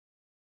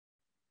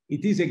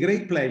It is a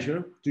great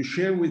pleasure to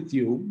share with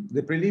you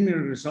the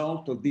preliminary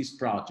result of this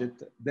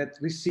project that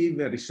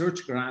received a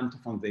research grant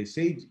from the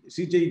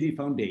CJD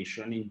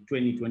Foundation in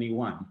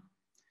 2021.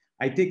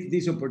 I take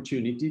this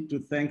opportunity to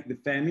thank the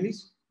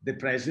families, the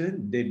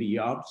president, Debbie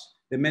Hobbs,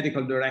 the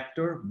medical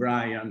director,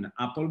 Brian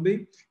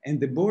Appleby, and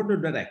the board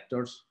of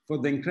directors for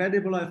the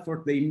incredible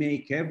effort they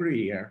make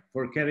every year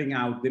for carrying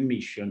out the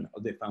mission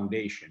of the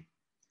foundation.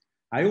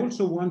 I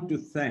also want to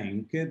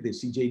thank the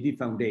CJD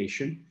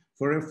Foundation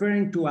for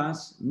referring to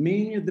us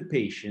many of the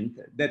patients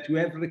that we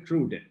have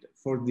recruited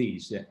for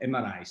this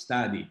MRI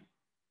study.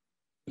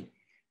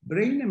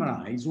 Brain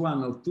MRI is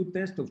one of two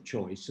tests of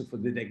choice for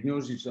the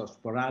diagnosis of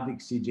sporadic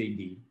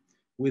CJD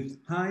with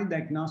high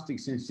diagnostic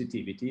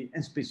sensitivity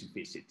and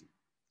specificity.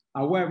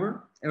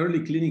 However,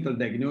 early clinical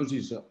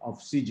diagnosis of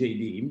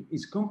CJD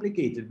is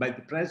complicated by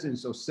the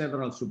presence of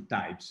several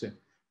subtypes,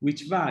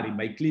 which vary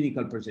by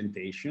clinical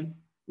presentation,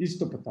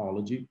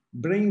 histopathology,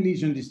 brain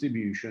lesion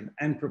distribution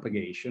and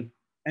propagation,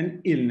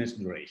 and illness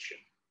duration.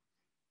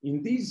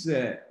 In this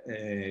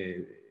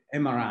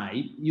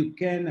MRI, you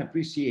can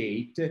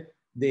appreciate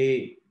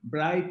the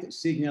bright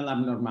signal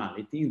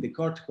abnormality in the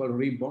cortical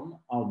ribbon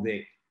of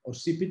the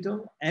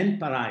occipital and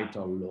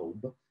parietal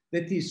lobe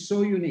that is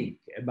so unique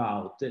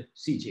about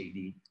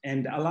CJD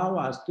and allow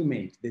us to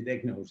make the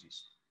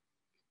diagnosis.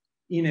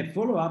 In a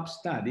follow-up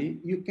study,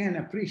 you can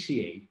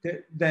appreciate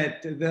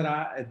that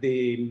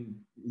the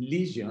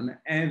lesion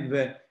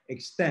have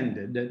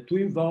extended to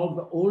involve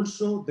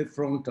also the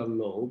frontal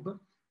lobe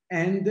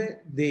and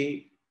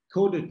the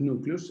caudate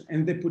nucleus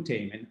and the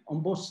putamen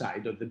on both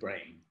sides of the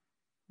brain.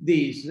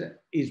 This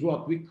is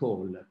what we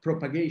call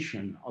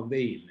propagation of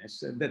the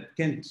illness that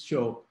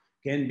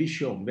can be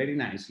shown very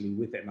nicely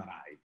with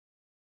MRI.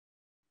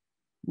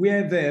 We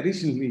have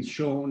recently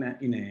shown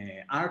in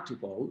an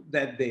article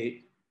that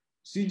the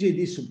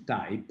CJD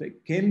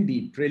subtype can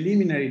be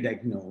preliminary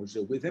diagnosed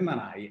with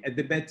MRI at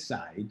the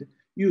bedside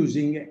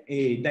using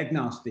a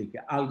diagnostic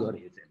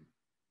algorithm.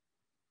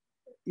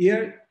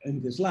 Here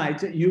in the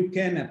slides, you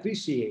can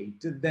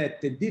appreciate that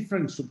the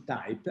different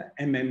subtypes,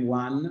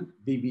 MM1,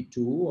 VV2,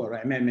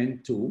 or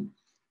MMN2,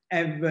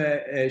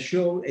 have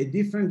shown a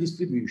different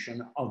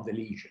distribution of the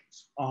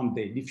lesions on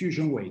the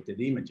diffusion-weighted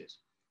images.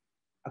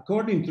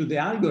 According to the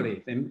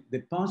algorithm, the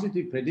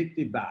positive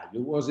predictive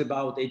value was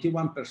about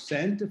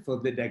 81%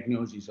 for the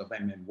diagnosis of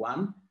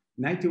MM1,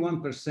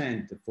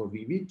 91% for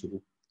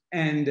VV2,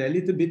 and a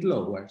little bit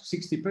lower,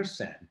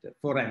 60%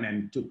 for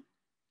MM2.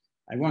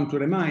 I want to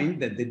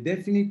remind that the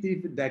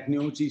definitive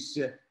diagnosis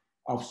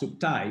of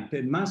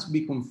subtype must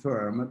be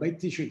confirmed by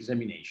tissue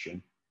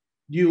examination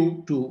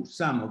due to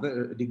some of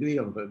the degree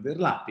of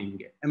overlapping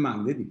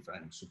among the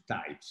different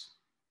subtypes.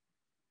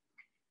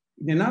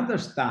 In another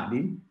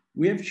study,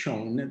 we have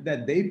shown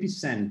that the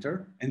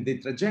epicenter and the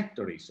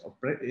trajectories of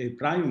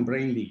prion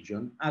brain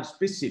lesion are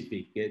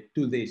specific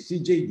to the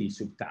CJD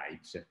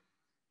subtypes.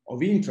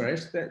 Of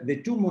interest,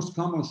 the two most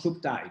common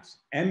subtypes,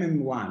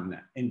 MM1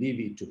 and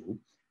VV2,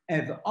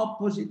 have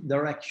opposite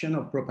direction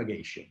of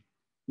propagation.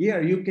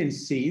 Here you can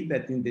see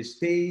that in the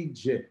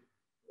stage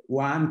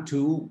 1,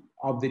 2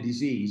 of the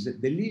disease,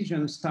 the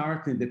lesions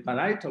start in the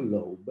parietal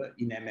lobe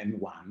in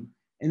MM1,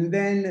 and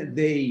then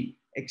they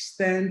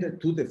extend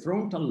to the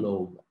frontal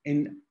lobe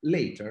and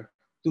later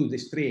to the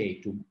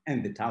striatum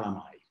and the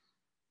thalami.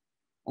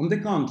 On the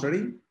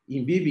contrary,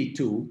 in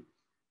VV2,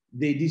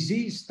 the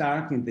disease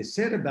starts in the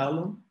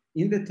cerebellum,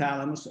 in the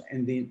thalamus,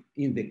 and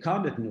in the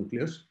caudate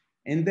nucleus,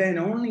 and then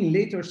only in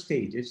later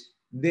stages,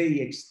 they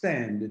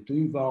extend to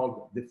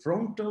involve the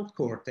frontal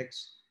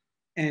cortex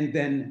and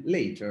then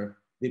later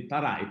the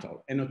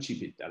parietal and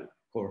occipital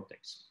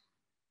cortex.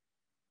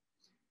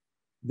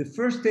 The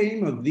first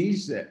aim of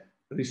this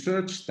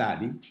research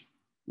study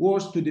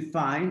was to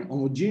define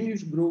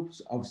homogeneous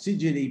groups of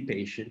CJD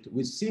patients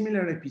with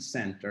similar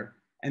epicenter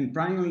and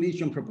prion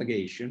lesion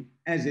propagation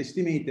as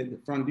estimated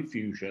from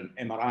diffusion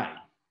MRI.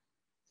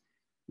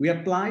 We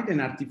applied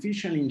an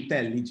artificial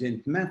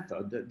intelligence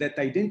method that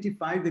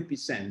identified the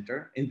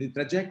epicenter and the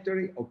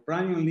trajectory of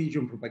prion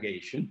lesion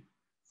propagation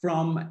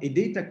from a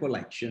data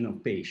collection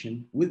of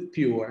patients with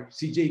pure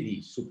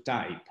CJD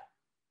subtype.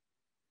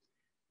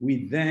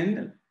 We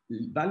then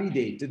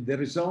validated the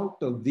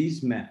result of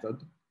this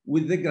method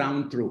with the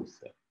ground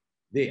truth,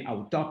 the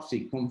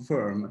autopsy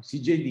confirmed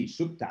CJD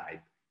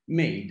subtype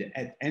made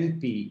at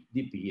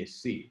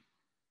NP-DPSC.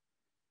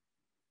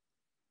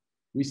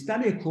 We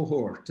studied a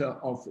cohort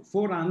of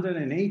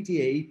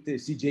 488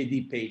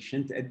 CJD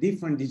patients at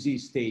different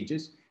disease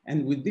stages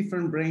and with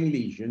different brain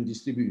lesion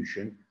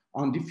distribution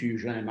on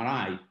diffusion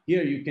MRI.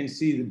 Here you can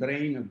see the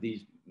brain of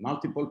these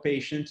multiple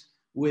patients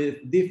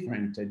with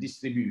different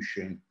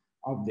distribution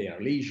of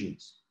their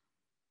lesions.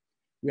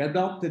 We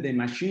adopted a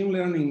machine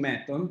learning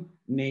method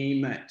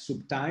named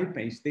subtype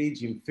and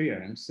stage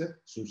inference,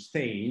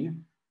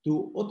 sustain,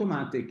 to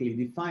automatically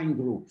define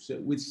groups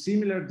with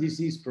similar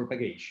disease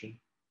propagation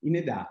in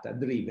a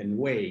data-driven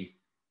way.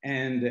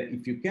 And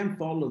if you can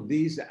follow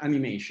this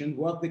animation,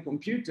 what the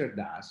computer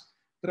does,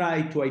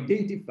 try to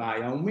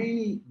identify how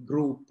many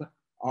groups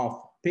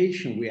of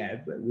patient we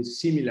have with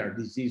similar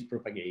disease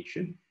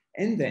propagation,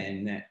 and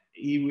then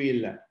he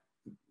will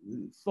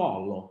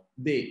follow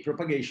the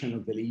propagation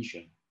of the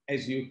lesion.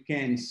 As you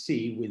can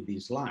see with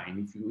this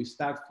line, if we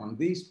start from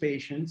these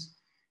patients,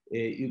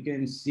 you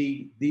can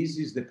see this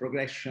is the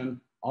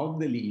progression of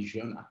the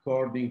lesion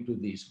according to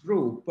this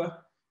group.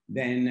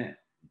 Then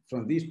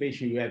from this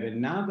patient, you have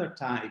another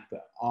type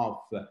of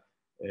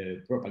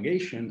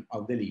propagation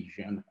of the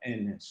lesion,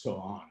 and so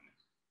on.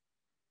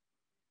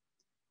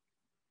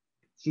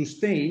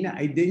 Sustain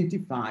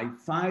identified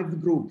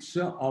 5 groups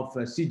of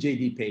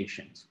CJD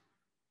patients.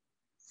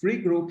 3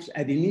 groups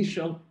had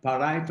initial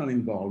parietal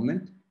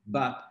involvement,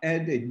 but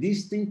had a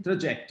distinct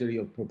trajectory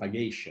of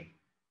propagation.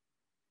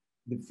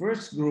 The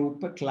first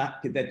group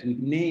that we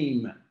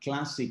name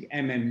classic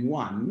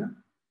MM1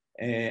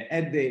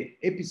 had the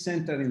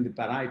epicenter in the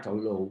parietal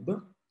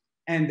lobe,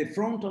 and the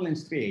frontal and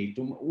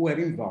striatum were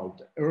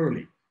involved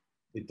early.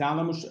 The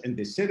thalamus and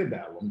the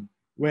cerebellum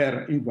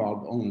were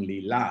involved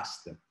only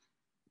last.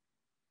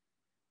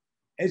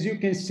 As you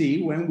can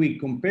see, when we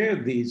compare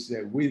this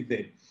with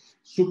the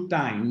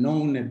subtype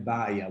known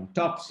by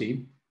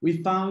autopsy,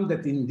 we found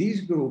that in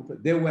this group,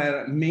 there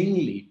were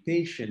mainly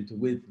patients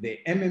with the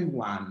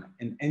MM1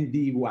 and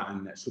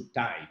ND1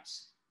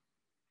 subtypes.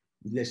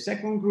 The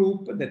second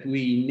group that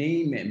we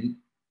name a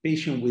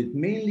patient with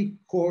mainly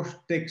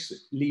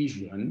cortex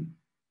lesion,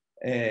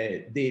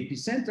 the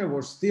epicenter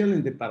was still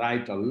in the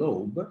parietal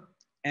lobe,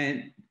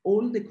 and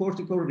all the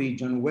cortical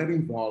region were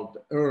involved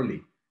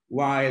early,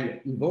 while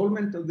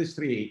involvement of the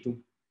striatum,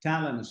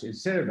 thalamus, and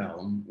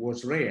cerebellum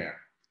was rare.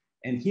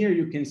 And here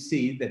you can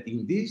see that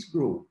in this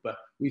group,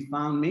 we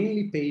found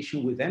mainly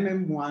patients with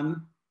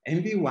MM1,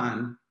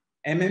 MV1,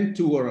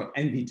 MM2, or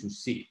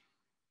NV2C.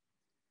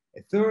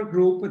 A third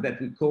group that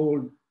we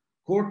call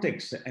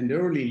cortex and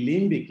early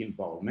limbic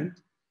involvement,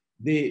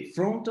 the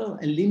frontal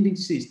and limbic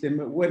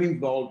system were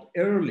involved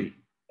early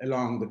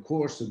along the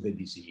course of the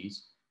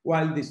disease,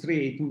 while the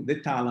striatum,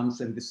 the thalamus,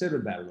 and the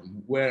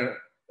cerebellum were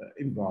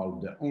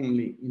involved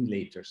only in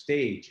later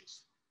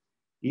stages.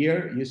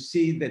 Here you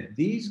see that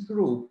this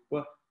group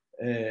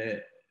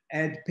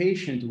had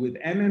patients with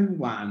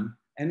MM1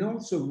 and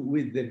also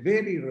with the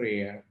very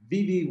rare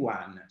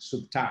VV1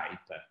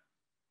 subtype.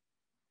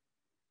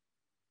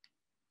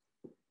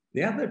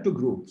 The other 2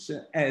 groups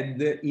had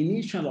the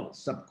initial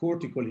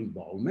subcortical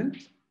involvement,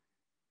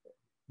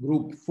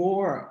 group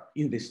 4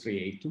 in the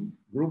striatum,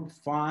 group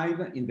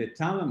 5 in the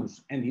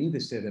thalamus and in the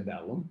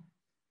cerebellum.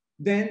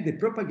 Then the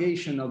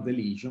propagation of the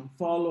lesion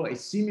followed a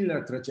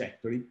similar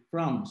trajectory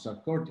from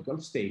subcortical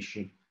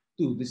station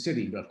to the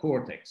cerebral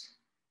cortex.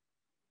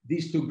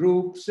 These 2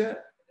 groups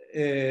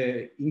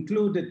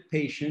included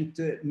patients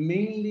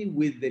mainly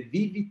with the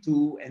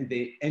VV2 and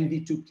the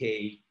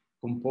NV2K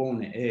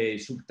component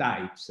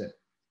subtypes,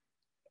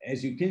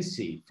 as you can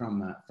see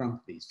from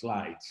these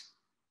slides.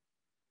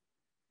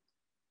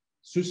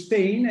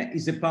 Sustain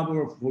is a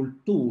powerful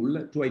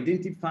tool to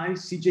identify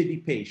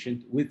CJD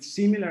patients with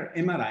similar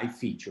MRI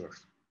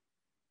features.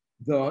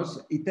 Thus,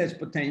 it has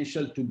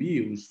potential to be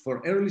used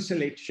for early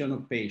selection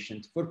of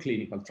patients for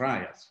clinical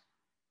trials.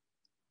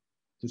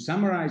 To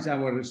summarize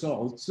our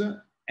results,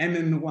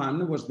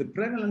 MM1 was the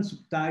prevalent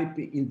subtype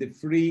in the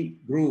 3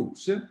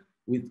 groups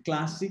with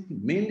classic,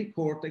 mainly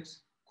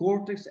cortex,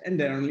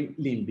 and early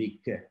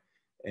limbic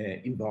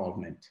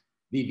involvement.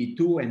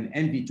 VV2 and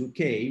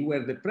NV2K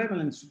were the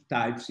prevalent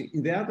subtypes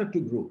in the other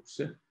 2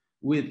 groups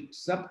with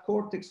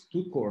subcortex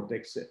to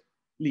cortex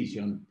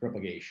lesion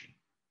propagation.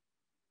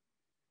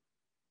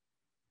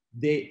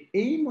 The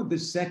aim of the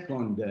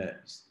second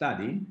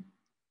study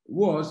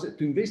was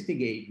to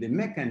investigate the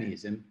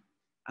mechanism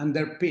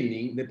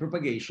underpinning the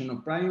propagation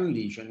of prion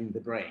lesion in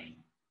the brain.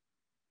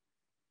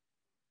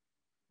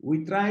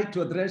 We tried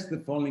to address the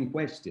following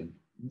question.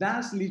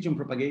 Does lesion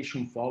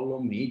propagation follow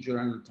major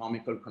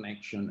anatomical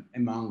connection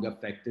among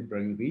affected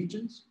brain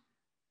regions?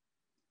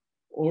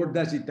 Or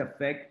does it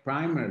affect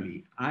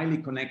primarily highly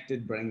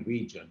connected brain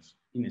regions,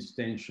 in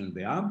extension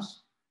the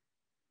hubs?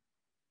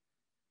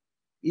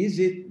 Is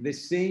it the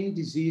same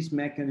disease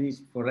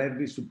mechanism for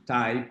every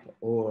subtype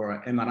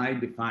or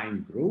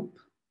MRI-defined group?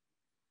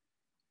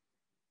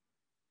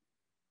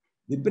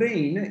 The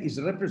brain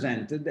is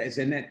represented as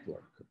a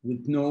network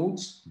with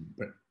nodes,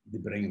 the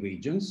brain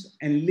regions,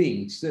 and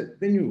links the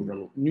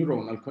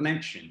neuronal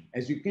connection,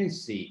 as you can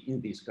see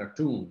in this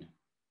cartoon.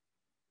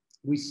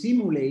 We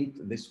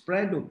simulate the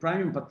spread of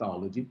prion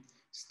pathology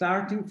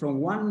starting from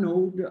one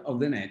node of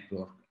the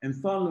network and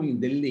following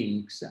the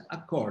links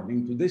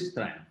according to the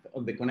strength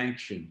of the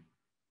connection.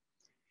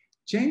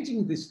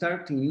 Changing the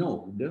starting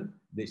node,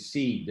 the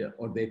seed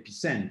or the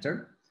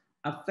epicenter,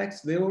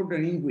 affects the order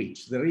in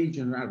which the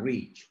regions are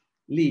reached,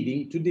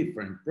 leading to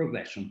different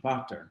progression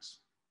patterns.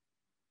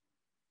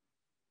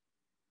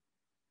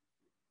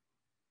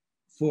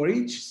 For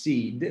each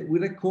seed, we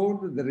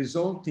record the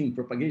resulting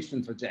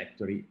propagation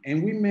trajectory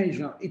and we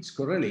measure its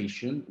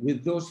correlation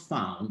with those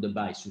found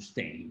by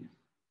Sustain.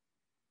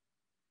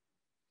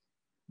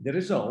 The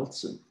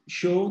results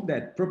show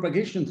that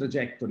propagation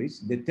trajectories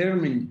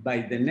determined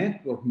by the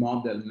network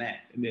model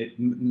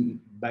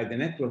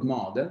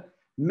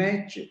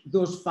match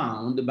those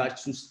found by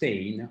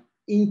Sustain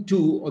in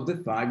 2 of the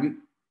 5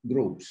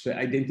 groups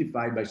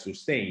identified by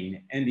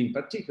Sustain, and in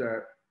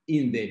particular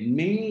in the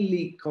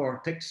mainly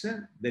cortex,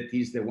 that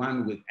is the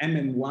one with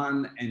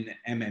MM1 and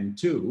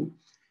MM2,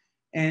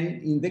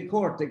 and in the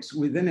cortex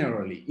with an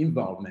early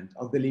involvement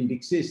of the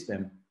limbic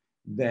system,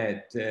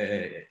 that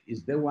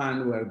is the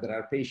one where there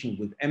are patients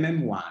with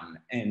MM1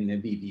 and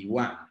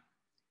VV1.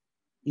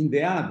 In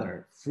the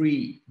other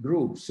 3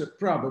 groups,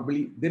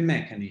 probably the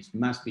mechanism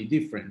must be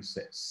different,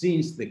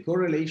 since the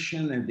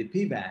correlation and the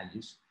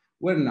p-values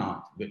were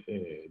not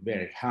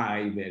very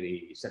high,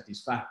 very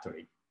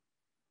satisfactory.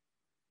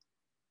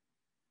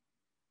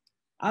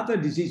 Other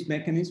disease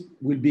mechanisms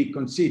will be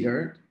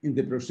considered in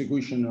the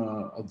prosecution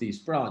of this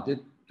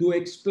project to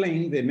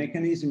explain the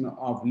mechanism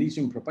of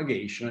lesion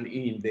propagation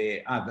in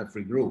the other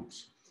 3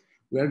 groups.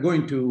 We are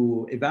going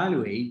to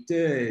evaluate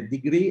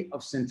degree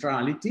of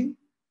centrality.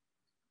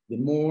 The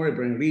more a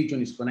brain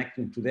region is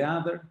connected to the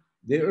other,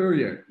 the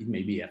earlier it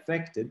may be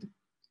affected.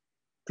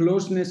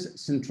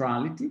 Closeness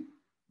centrality.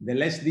 The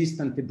less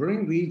distant the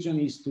brain region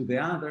is to the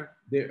other,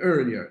 the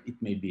earlier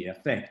it may be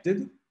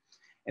affected.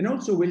 And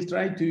also we'll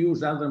try to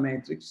use other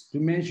metrics to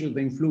measure the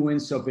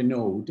influence of a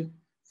node.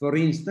 For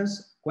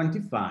instance,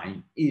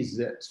 quantifying its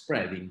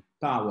spreading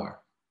power.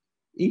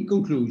 In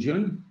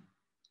conclusion,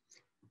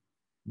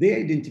 the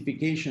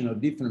identification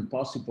of different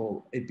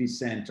possible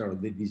epicenters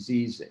of the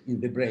disease in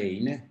the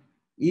brain,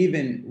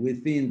 even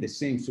within the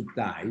same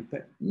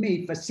subtype,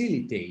 may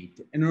facilitate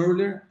an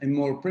earlier and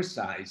more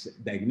precise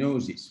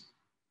diagnosis.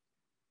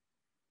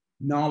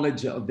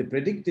 Knowledge of the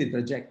predicted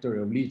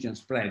trajectory of lesion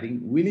spreading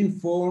will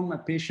inform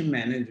patient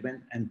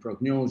management and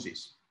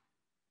prognosis.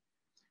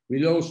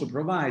 Will also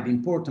provide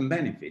important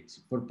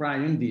benefits for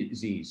prion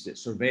disease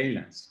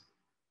surveillance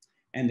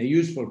and a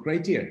useful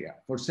criteria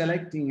for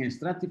selecting and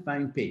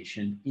stratifying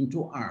patients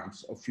into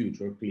arms of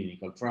future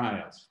clinical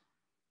trials.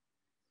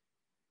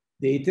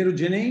 The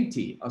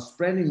heterogeneity of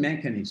spreading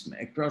mechanism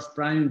across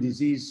prion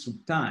disease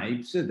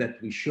subtypes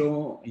that we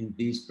show in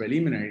this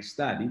preliminary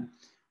study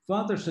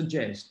further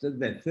suggests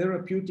that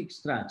therapeutic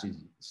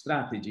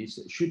strategies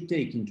should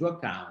take into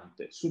account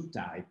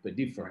subtype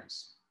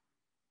difference.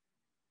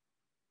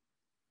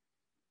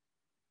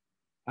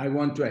 I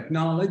want to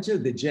acknowledge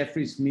the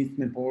Jeffrey Smith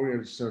Memorial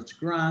Research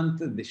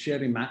Grant, the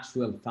Sherry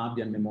Maxwell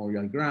Fabian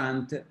Memorial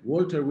Grant,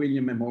 Walter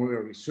William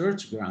Memorial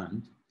Research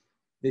Grant,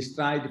 the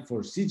Stride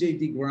for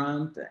CJD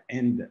Grant,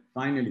 and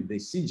finally the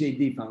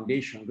CJD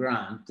Foundation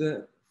Grant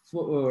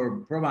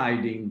for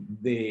providing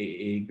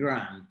the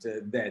grant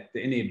that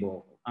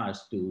enable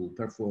us to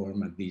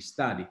perform this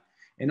study.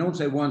 And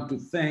also I want to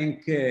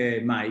thank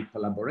my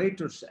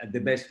collaborators at the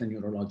Besta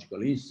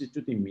Neurological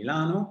Institute in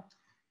Milano,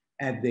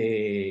 at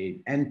the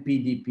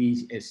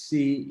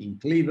NPDPSC in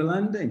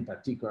Cleveland, in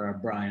particular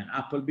Brian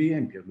Appleby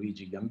and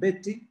Pierluigi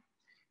Gambetti,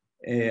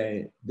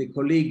 the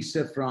colleagues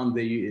from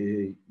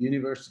the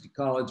University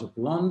College of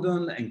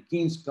London and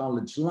King's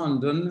College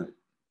London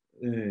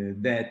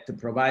that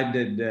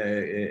provided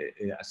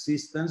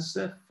assistance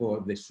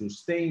for the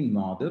SUSTAIN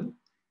model,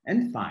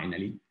 and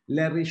finally,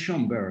 Larry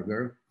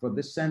Schomburger for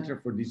the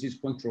Center for Disease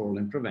Control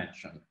and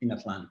Prevention in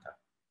Atlanta.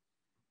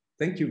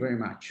 Thank you very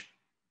much.